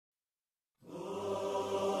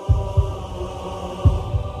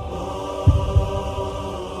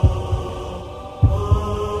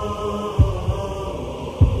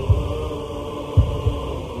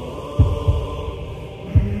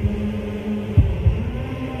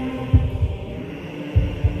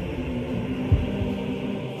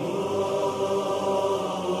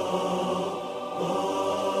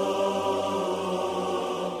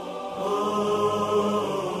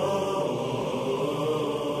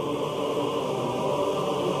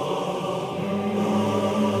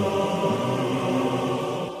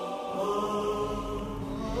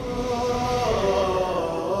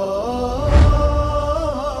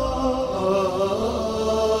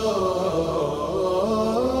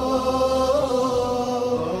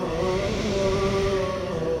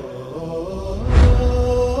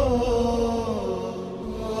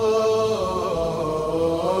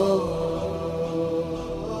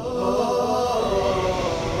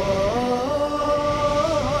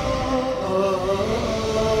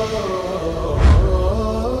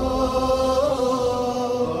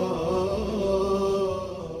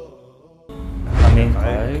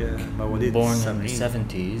born in the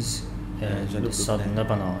 70s in southern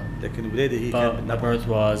Lebanon, but my birth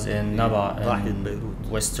was in Naba, in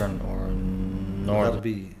western or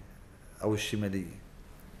northern.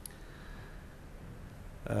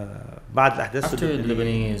 After the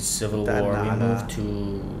Lebanese Civil War, we moved to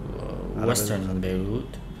western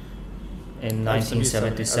Beirut. In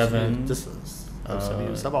 1977, yes,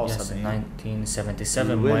 in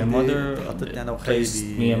 1977, my mother placed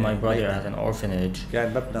me and my brother at an orphanage.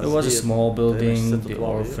 It was a small building. The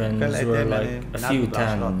orphans were like a few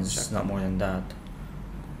tens, not more than that.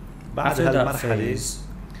 After that phase,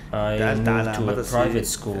 I moved to a private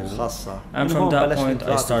school, and from that point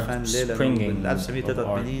I started springing of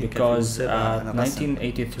art, because at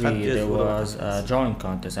 1983 there was a drawing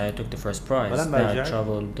contest. I took the first prize. Then I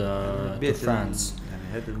traveled to France.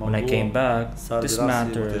 When I came back, this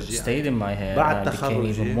matter stayed in my head and I became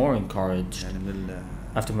even more encouraged.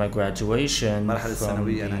 After my graduation from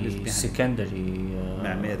the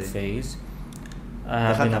secondary phase, I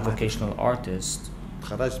have been a vocational artist,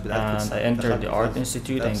 and I entered the Art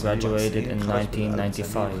Institute and graduated in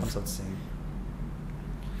 1995.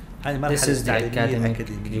 This is the academic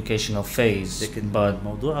educational phase, but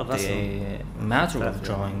the matter of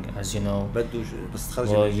drawing, as you know,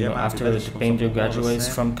 after the painter graduates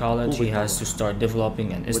from college, he has to start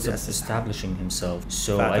developing and establishing himself.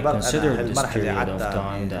 So I consider this period of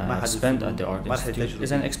time that I have spent at the Art Institute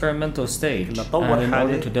as an experimental stage, and in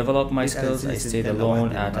order to develop my skills, I stayed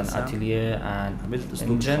alone at an atelier and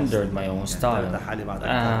engendered my own style.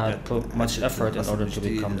 I had put much effort in order to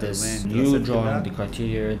become this new drawing, the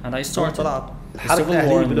criteria, and I started. The civil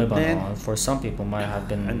war in Lebanon, for some people, might have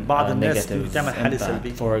been a negative impact.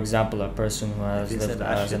 For example, a person who has lived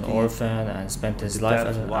as an orphan and spent his life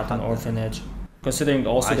at an orphanage. Considering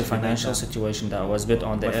also the financial situation that was a bit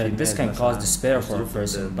on the edge, this can cause despair for a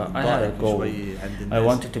person, but I had a goal. I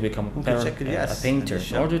wanted to become a painter.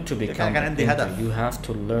 In order to become a painter, you have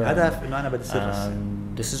to learn,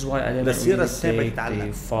 and this is why I didn't really take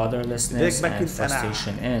the fatherlessness and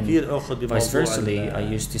frustration in. Vice versa, I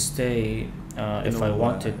used to stay if I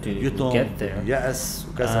wanted to get there, and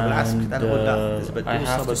I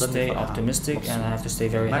have to stay optimistic and I have to stay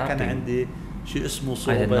very happy.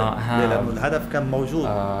 I did not have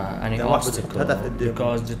any obstacle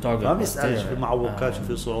because the target was there.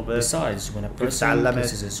 Besides, when a person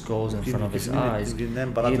places his goals in front of his eyes, he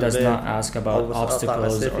does not ask about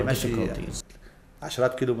obstacles or difficulties.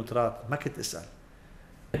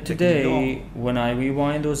 Today, when I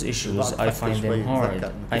rewind those issues, I find them hard.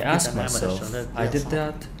 I ask myself, I did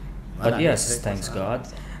that? But yes, thanks God.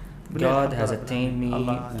 God has attained me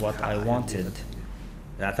what I wanted.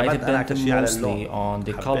 I depended mostly on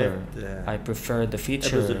the color. I prefer the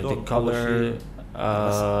feature, the color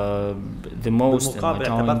the most in my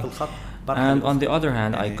drawing. And on the other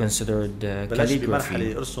hand, I considered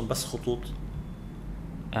calligraphy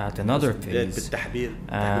at another phase,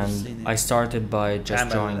 and I started by just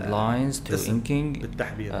drawing lines through inking,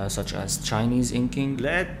 such as Chinese inking,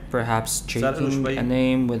 perhaps tracing a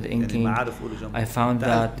name with inking. I found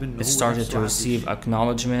that it started to receive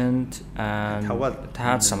acknowledgement and it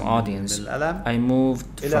had some audience. I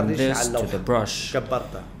moved from this to the brush.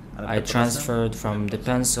 I transferred from the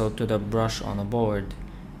pencil to the brush on a board.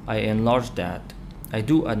 I enlarged that. I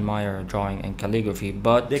do admire drawing and calligraphy,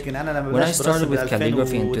 but when I started with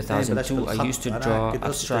calligraphy in 2002, I used to draw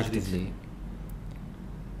abstractively.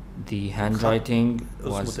 The handwriting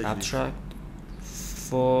was abstract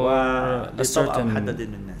for a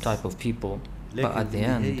certain type of people, but at the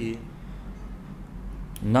end,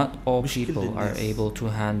 not all people are able to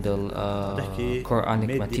handle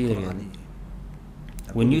Quranic material.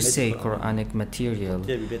 When you say Quranic material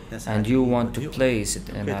and you want to place it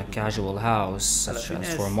in a casual house, such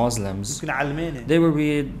as for Muslims, they will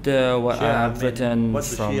read what I have written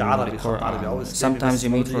from the Quran. Sometimes you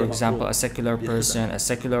meet, for example, a secular person, a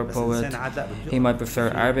secular poet. He might prefer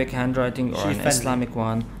Arabic handwriting or an Islamic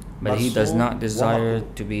one, but he does not desire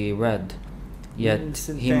to be read, yet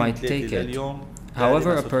he might take it.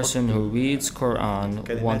 However, a person who reads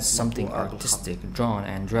Quran wants something artistic, drawn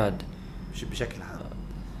and read.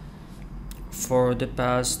 For the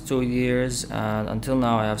past 2 years and until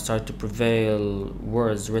now, I have started to prevail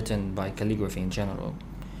words written by calligraphy in general.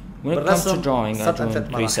 When it comes to drawing, I drew in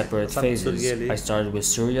 3 separate phases. I started with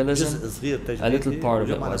surrealism, a little part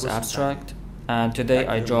of it was abstract, and today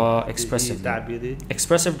I draw expressively.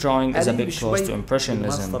 Expressive drawing is a bit close to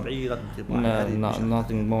impressionism,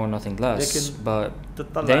 nothing more, nothing less, but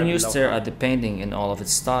then you stare at the painting in all of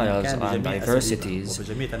its styles and diversities.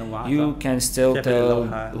 You can still tell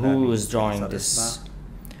who is drawing this.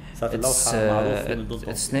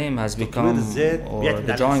 its name has become, or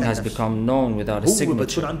the drawing has become known without a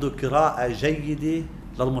signature.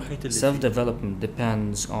 Self-development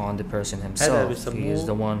depends on the person himself. He is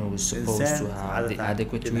the one who is supposed to have the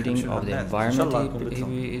adequate reading of the environment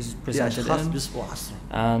he is presented in.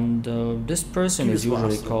 And this person is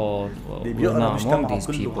usually called, well, we're not among these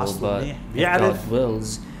people, but if God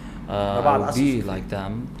wills, I will be like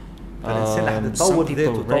them. Some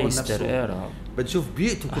people race their era.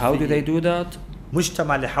 How do they do that?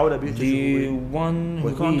 The one who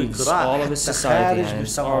reads all of his society and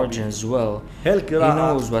its origins well, he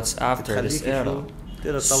knows what's after this era.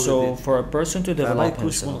 So for a person to develop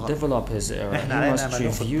himself, develop his era, he must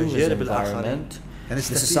review his environment, the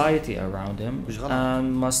society around him,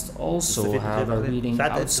 and must also have a reading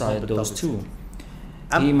outside those two.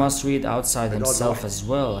 He must read outside himself as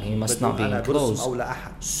well. He must not be enclosed.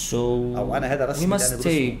 So he must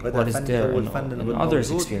take what is there in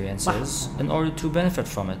others' experiences in order to benefit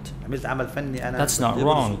from it. That's not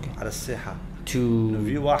wrong. To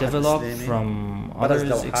develop from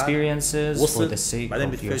others' experiences for the sake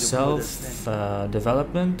of your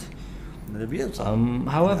self-development.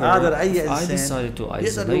 However, if I decided to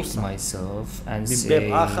isolate myself and say,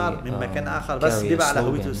 carry a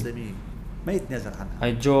slogan,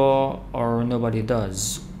 I draw or nobody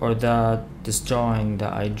does, or that this drawing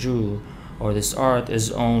that I drew or this art is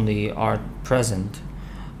only art present,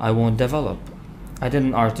 I won't develop. I did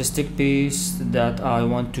an artistic piece that I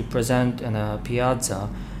want to present in a piazza.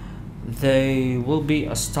 They will be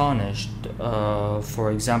astonished, for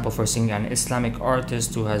example, for seeing an Islamic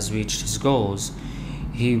artist who has reached his goals.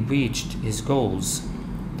 He reached his goals.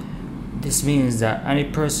 This means that any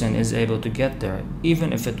person is able to get there,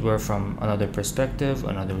 even if it were from another perspective,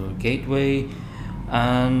 another gateway,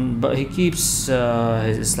 but he keeps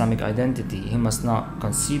his Islamic identity. He must not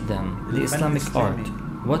concede them. The Islamic art.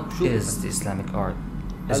 What is the Islamic art?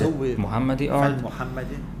 Is it Muhammadi art?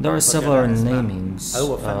 There are several namings.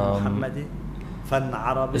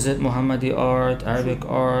 Is it Muhammadi art, Arabic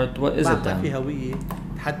art? What is it then?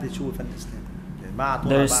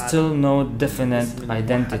 There is still no definite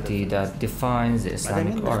identity that defines the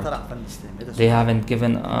Islamic art. They haven't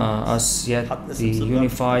given us yet the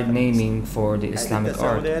unified naming for the Islamic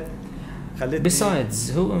art. Besides,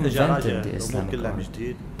 who invented the Islamic art?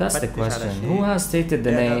 That's the question. Who has stated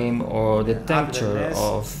the name or the tincture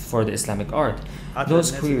for the Islamic art?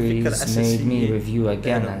 Those queries made me review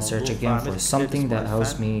again and search again for something that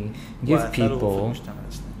helps me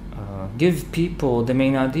give people the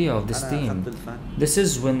main idea of this theme. This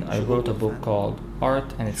is when I wrote a book called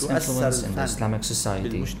Art and its Influence in the Islamic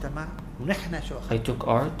Society. I took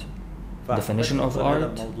art, definition of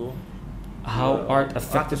art, how art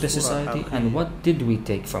affected the society, and what did we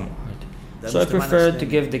take from art. So I preferred to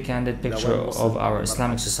give the candid picture of our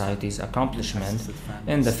Islamic society's accomplishment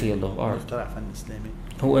in the field of art.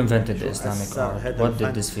 Who invented the Islamic art? What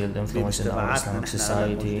did this field influence in our Islamic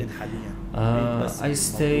society? I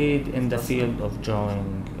stayed in the field of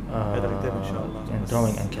drawing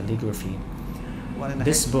and calligraphy.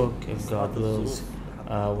 This book, if God wills,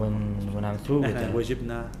 when I'm through with it,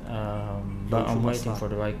 but I'm waiting for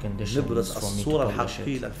the right conditions for me to publish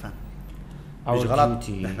it. Our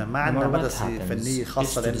duty, no matter what happens, is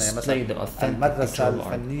to display the authentic picture of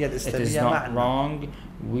art. It is not wrong.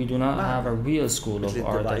 We do not have a real school of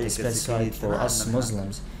art that is specified for us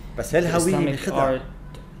Muslims. Islamic art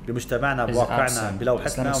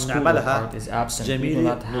is absent. We do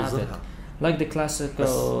not have it. Like the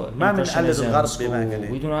classical Impressionism school,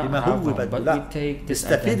 we do not have one, but we take this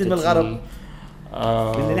identity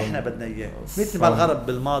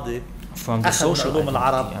from the social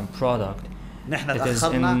identity and product. It's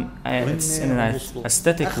in an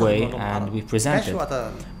aesthetic way and we present it,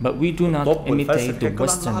 but we do not imitate the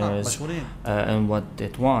Westerners and what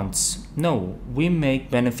it wants. No, we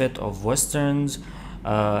make benefit of Westerns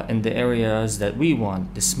in the areas that we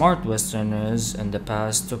want. The smart Westerners in the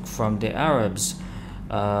past took from the Arabs.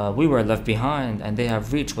 We were left behind and they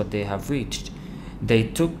have reached what they have reached. They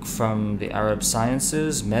took from the Arab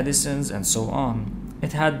sciences, medicines, and so on.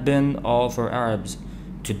 It had been all for Arabs.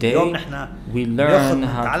 Today, we learn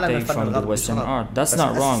how to take from the Western art. That's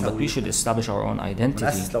not wrong, but we should establish our own identity.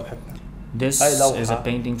 This is a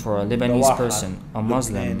painting for a Lebanese person, a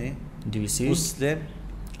Muslim. Do you see?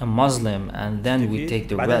 A Muslim, and then we take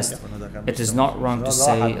the rest. It is not wrong to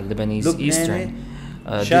say a Lebanese Eastern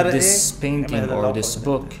did this painting or this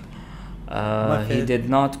book. He did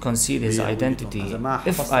not concede his identity.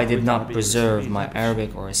 If I did not preserve my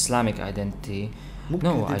Arabic or Islamic identity,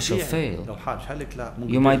 no, I shall fail.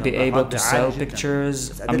 You might be able to sell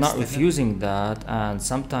pictures, I'm not refusing that, and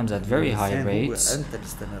sometimes at very high rates,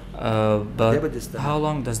 but how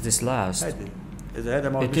long does this last?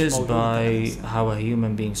 It is by how a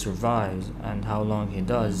human being survives and how long he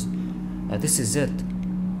does. This is it.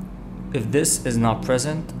 If this is not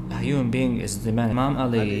present, a human being is diminished. Imam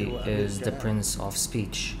Ali is the prince of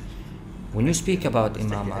speech. When you speak about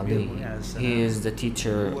Imam Ali, he is the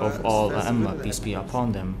teacher of all A'imma, peace be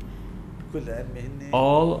upon them.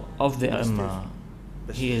 All of the A'imma,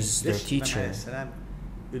 he is their teacher.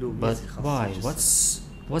 But why?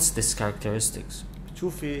 What's this characteristics?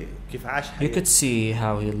 You could see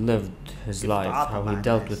how he lived his life, how he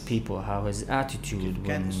dealt with people, how his attitude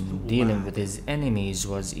when dealing with his enemies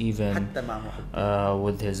was even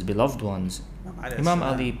with his beloved ones. Imam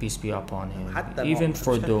Ali, peace be upon him, even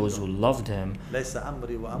for those who loved him,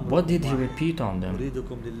 what did he repeat on them?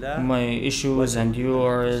 My issues and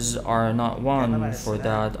yours are not one, for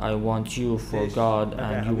that I want you for God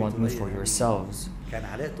and you want me for yourselves.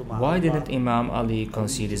 Why didn't Imam Ali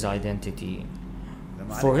concede his identity?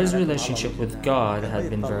 For his relationship with God had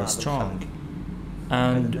been very strong.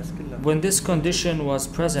 And when this condition was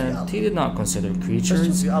present, he did not consider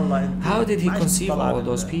creatures. How did he conceive all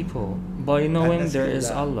those people? By knowing there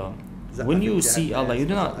is Allah. When you see Allah, you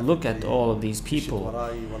do not look at all of these people,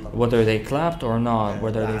 whether they clapped or not,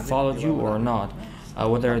 whether they followed you or not,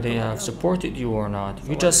 whether they have supported you or not.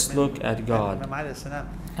 You just look at God.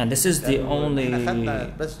 And this is the only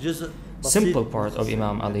simple part of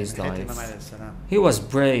Imam Ali's life. He was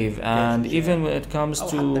brave, and even when it comes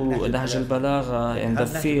to Nahj al-Balagha in the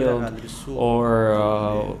field,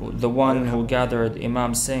 or the one who gathered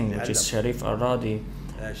Imam Singh, which is Sharif al-Radi,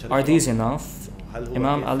 are these enough?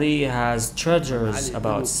 Imam Ali has treasures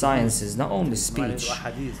about sciences, not only speech,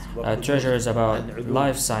 treasures about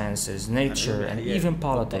life sciences, nature, and even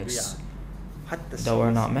politics that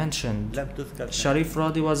were not mentioned. Sharif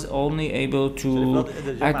Radi was only able to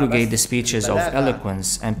aggregate the speeches of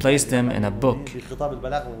eloquence and place them in a book.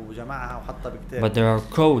 But there are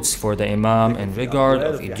codes for the Imam in regard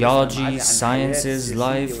of ideology, sciences,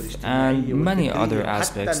 life, and many other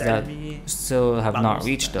aspects that still have not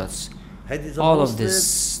reached us. All of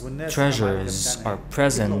these treasures are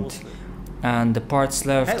present, and the parts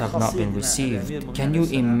left have not been received. Can you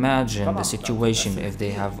imagine the situation if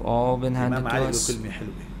they have all been handed to us?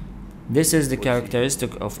 This is the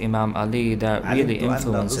characteristic of Imam Ali that really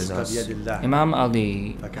influences us. Imam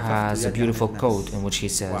Ali has a beautiful quote in which he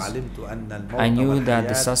says, "I knew that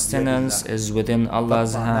the sustenance is within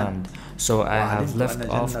Allah's hand, so I have left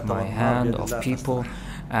off my hand of people,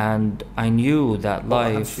 and I knew that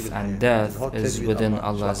life and death is within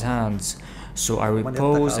Allah's hands. So I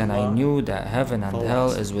repose, and I knew that heaven and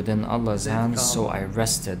hell is within Allah's hands, so I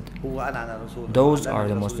rested." Those are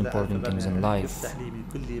the most important things in life.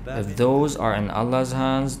 If those are in Allah's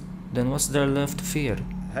hands, then what's there left to fear?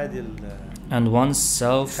 And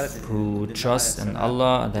oneself who trusts in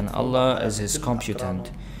Allah, then Allah is his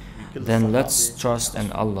computant. Then let's trust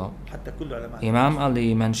in Allah. Imam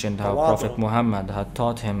Ali mentioned how Prophet Muhammad had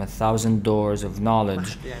taught him 1,000 doors of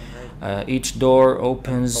knowledge. Each door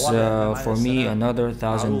opens for me another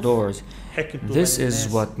 1,000 doors. This is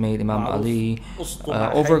what made Imam Ali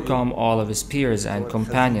overcome all of his peers and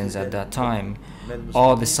companions at that time,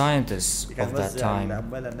 all the scientists of that time.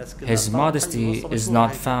 His modesty is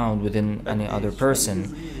not found within any other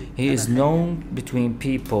person. He is known between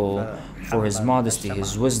people for his modesty,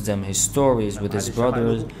 his wisdom, his stories with his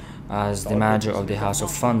brothers as the manager of the house of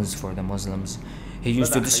funds for the Muslims. He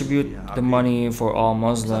used to distribute the money for all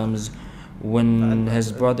Muslims. When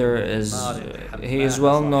his brother he is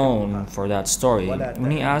well known for that story.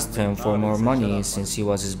 When he asked him for more money since he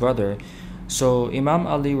was his brother, so Imam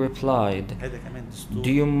Ali replied,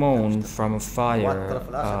 "Do you moan from a fire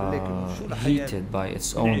heated by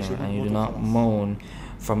its owner, and you do not moan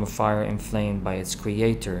from a fire inflamed by its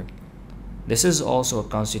creator?" This is also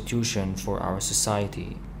a constitution for our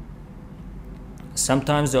society.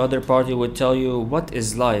 Sometimes the other party would tell you, "What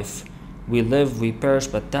is life? We live, we perish,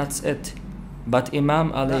 but that's it." But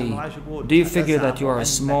Imam Ali, do you figure that you are a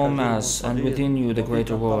small mass and within you the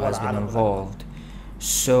greater world has been involved?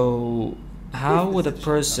 So how would a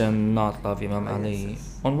person not love Imam Ali?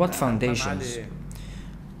 On what foundations?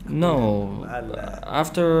 No,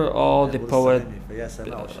 after all, the poet,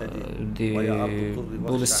 the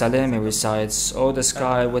Buddhist Salemi recites, "Oh, the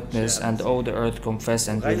sky witness and oh, the earth confess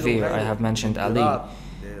and revere." I have mentioned Ali.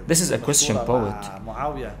 This is a Christian poet,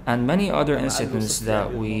 and many other incidents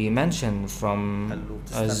that we mentioned from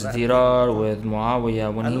Dirar with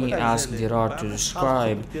Muawiyah when he asked Dirar to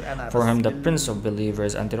describe for him the prince of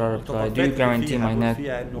believers, and Dirar replied, "Do you guarantee my neck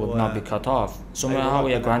would not be cut off?" So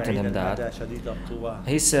Muawiyah granted him that.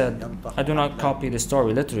 He said, "I do not copy the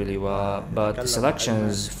story literally, but the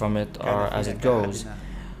selections from it are as it goes.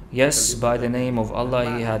 Yes, by the name of Allah,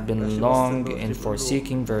 he had been long in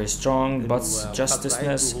forsaking, very strong, but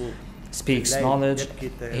justiceness speaks knowledge.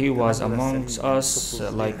 He was amongst us,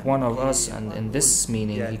 like one of us, and in this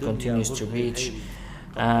meaning he continues to reach.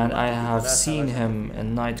 And I have seen him at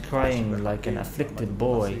night crying like an afflicted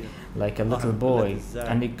boy, like a little boy,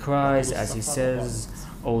 and he cries as he says,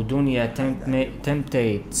 'O dunya,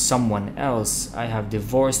 temptate someone else. I have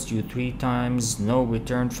divorced you 3 times, no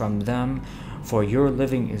return from them. For your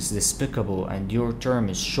living is despicable and your term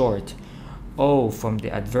is short. Oh, from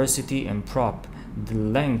the adversity and prop, the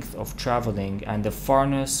length of traveling and the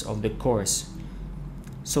farness of the course.'"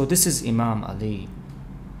 So this is Imam Ali.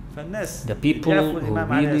 The people who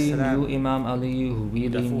really knew Imam Ali, who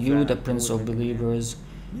really knew the Prince of Believers,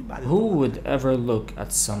 who would ever look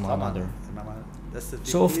at someone other?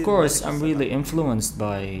 So of course I'm really influenced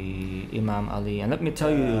by Imam Ali, and let me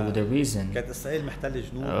tell you the reason.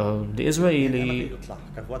 The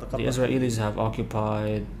Israelis have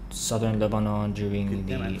occupied southern Lebanon during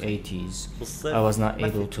the 80s. I was not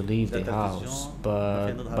able to leave the house,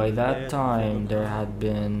 but by that time there had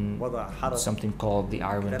been something called the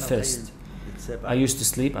Iron Fist. I used to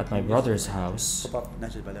sleep at my brother's house,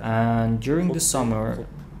 and during the summer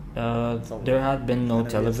there had been no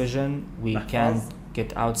television. We can't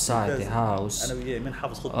get outside the house,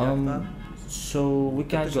 so we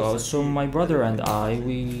can't go out. So my brother and I,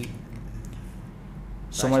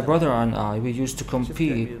 we used to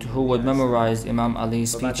compete who would memorize Imam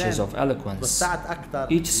Ali's speeches of eloquence,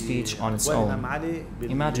 each speech on its own.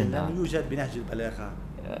 Imagine that.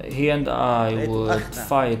 He and I would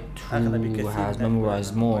fight who has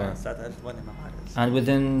memorized more. And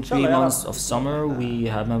within 3 months of summer, we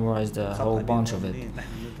had memorized a whole bunch of it.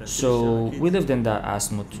 So we lived in that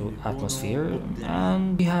atmosphere,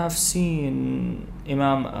 and we have seen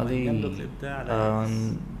Imam Ali.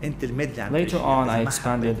 Later on, I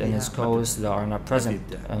expanded in his quotes that are not present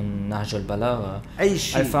in Nahj al-Balagha.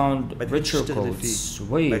 I found richer quotes,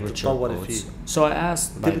 way richer quotes. So I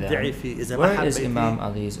asked by them, where is Imam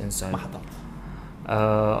Ali's insight?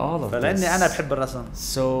 All of this.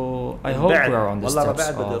 So I hope we are on the steps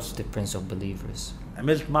of the Prince of Believers.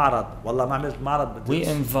 We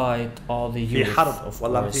invite all the youth, of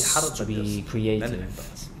course, to be creative,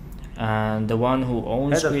 and the one who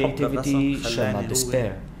owns creativity shall not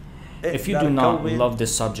despair. If you do not love the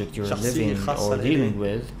subject you're living or dealing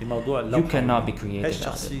with, you cannot be creative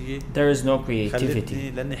at it. There is no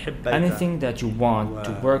creativity. Anything that you want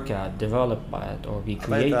to work at, develop at, or be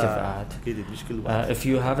creative at, if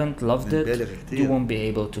you haven't loved it, you won't be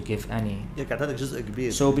able to give any.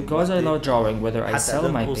 So because I love drawing, whether I sell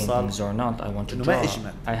my paintings or not, I want to draw.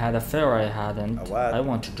 I had a fair, I hadn't, I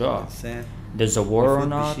want to draw. There's a war or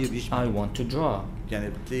not, I want to draw.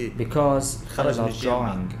 Because I love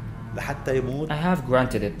drawing. I have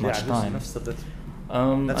granted it much time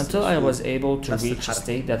until I was able to reach a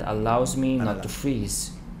state that allows me not to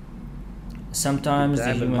freeze. Sometimes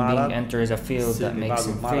the human being enters a field that makes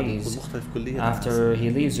him freeze. After he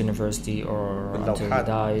leaves university or until he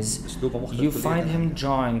dies, you find him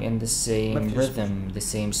drawing in the same rhythm, the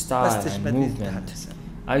same style and movement.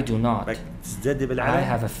 I do not. I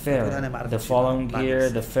have a fair. The following year,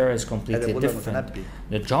 the fair is completely different.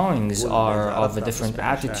 The drawings are of a different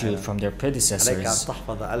attitude from their predecessors.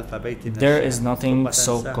 There is nothing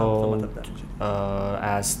so-called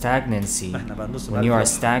as stagnancy. When you are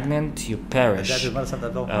stagnant, you perish.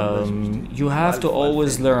 You have to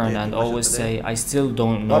always learn and always say, I still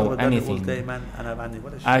don't know anything.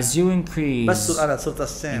 As you increase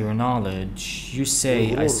your knowledge, you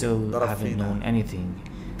say, I still haven't known anything.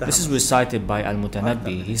 This is recited by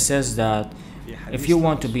Al-Mutanabbi. He says that if you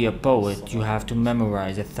want to be a poet, you have to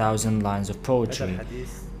memorize 1,000 lines of poetry.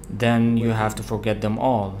 Then you have to forget them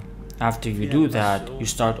all. After you do that, you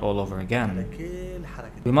start all over again.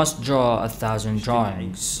 We must draw 1,000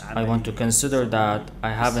 drawings. I want to consider that I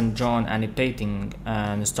haven't drawn any painting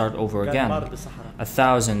and start over again.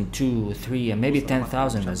 1,000, 2, 3, and maybe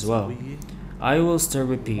 10,000 as well. I will still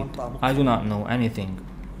repeat, I do not know anything.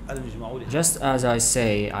 Just as I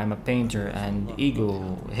say I'm a painter and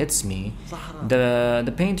ego hits me,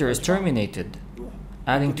 the painter is terminated.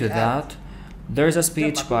 Adding to that, There is a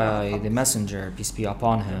speech by the messenger, peace be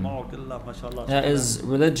upon him, that is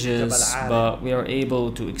religious, but we are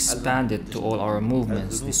able to expand it to all our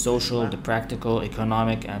movements, the social, the practical,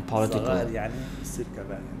 economic, and political.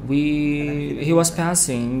 He was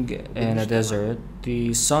passing in a desert.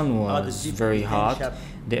 The sun was very hot.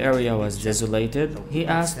 The area was desolated. He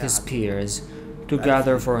asked his peers to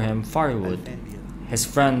gather for him firewood. His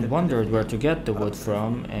friend wondered where to get the wood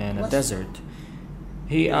from in a desert.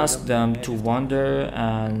 He asked them to wander,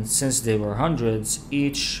 and since they were hundreds,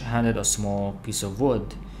 each handed a small piece of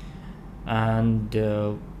wood. And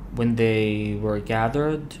when they were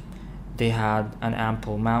gathered, they had an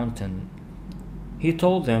ample mountain. He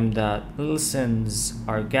told them that little sins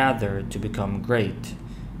are gathered to become great.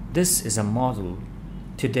 This is a model.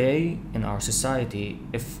 Today, in our society,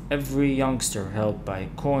 if every youngster helped by a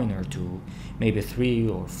coin or two, maybe 3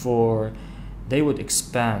 or 4, they would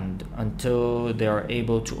expand until they are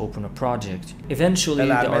able to open a project. Eventually,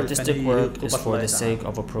 the artistic work is for the sake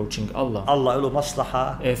of approaching Allah.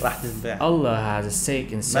 If Allah has a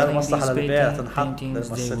stake in selling these paintings,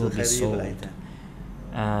 they will be sold.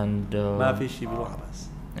 And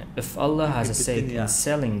if Allah has a stake in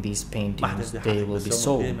selling these paintings, they will be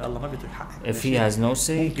sold. If He has no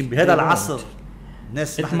stake, they won't.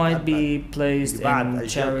 It might be placed in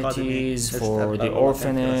charities for the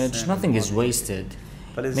orphanage. Nothing is wasted.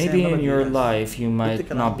 Maybe in your life you might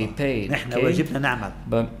not be paid, okay?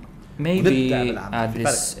 But maybe at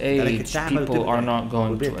this age people are not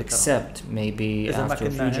going to accept. Maybe after a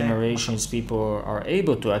few generations people are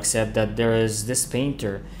able to accept that there is this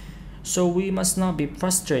painter. So we must not be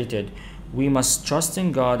frustrated. We must trust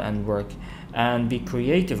in God and work and be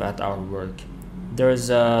creative at our work. There is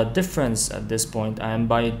a difference at this point, and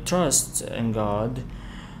by trust in God,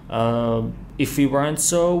 if we weren't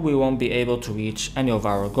so, we won't be able to reach any of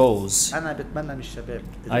our goals.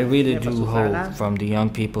 I really do hope from the young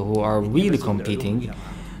people who are really competing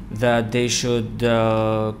that they should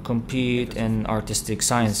compete in artistic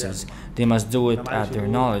sciences. They must do it at their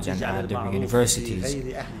knowledge and at their universities.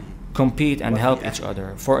 Compete and help each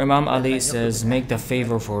other. For Imam Ali says, make the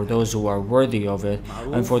favor for those who are worthy of it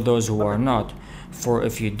and for those who are not. For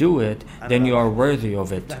if you do it, then you are worthy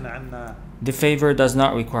of it. The favor does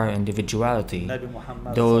not require individuality.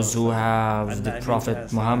 Those who have the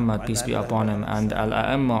Prophet Muhammad, peace be upon him, and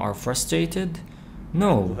Al-A'imma are frustrated?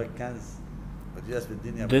 No.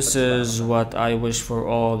 This is what I wish for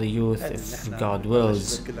all the youth, if God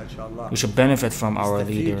wills. We should benefit from our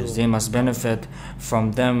leaders. They must benefit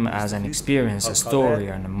from them as an experience, a story,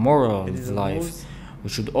 and a moral of life. We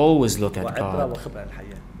should always look at God.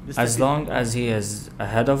 As long as He is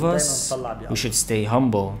ahead of us, we should stay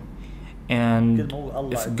humble. And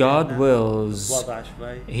if God wills,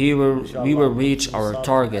 we will reach our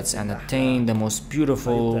targets and attain the most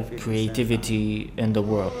beautiful creativity in the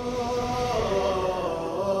world.